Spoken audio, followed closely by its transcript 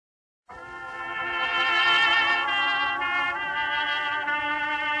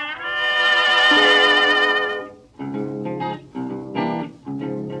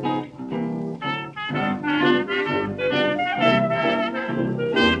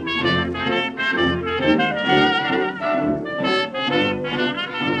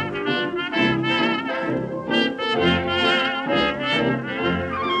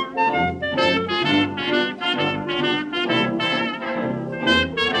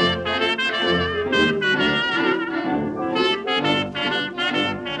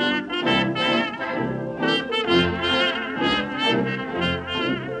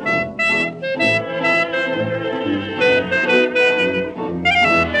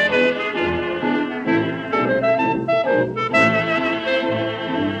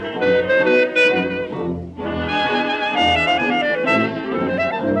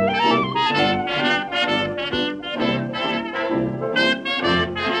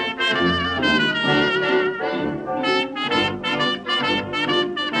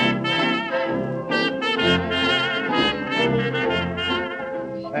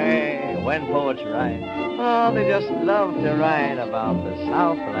just love to write about the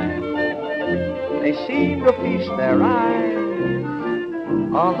Southland. They seem to feast their eyes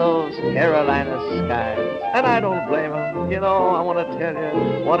on those Carolina skies. And I don't blame them. You know, I want to tell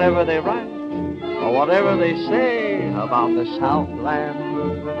you, whatever they write or whatever they say about the Southland,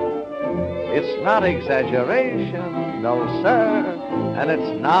 it's not exaggeration, no sir, and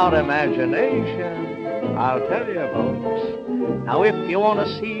it's not imagination. I'll tell you, folks. Now, if you want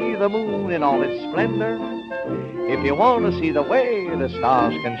to see the moon in all its splendor, if you want to see the way the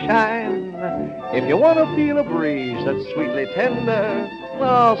stars can shine, if you want to feel a breeze that's sweetly tender,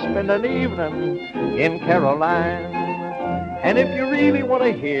 well, spend an evening in Caroline. And if you really want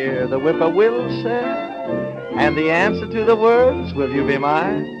to hear the whippoorwill say, and the answer to the words, will you be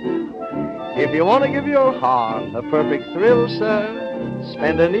mine? If you want to give your heart a perfect thrill, sir,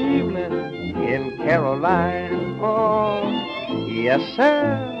 spend an evening in Caroline. Oh, yes,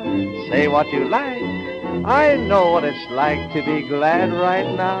 sir, say what you like. I know what it's like to be glad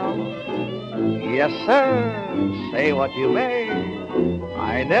right now. Yes, sir, say what you may.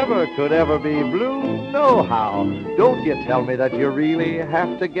 I never could ever be blue, no how. Don't you tell me that you really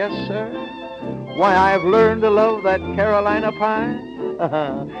have to guess, sir. Why, I've learned to love that Carolina pie.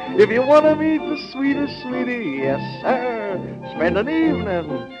 If you want to meet the sweetest sweetie, yes, sir, spend an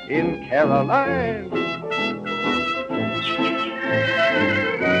evening in Caroline.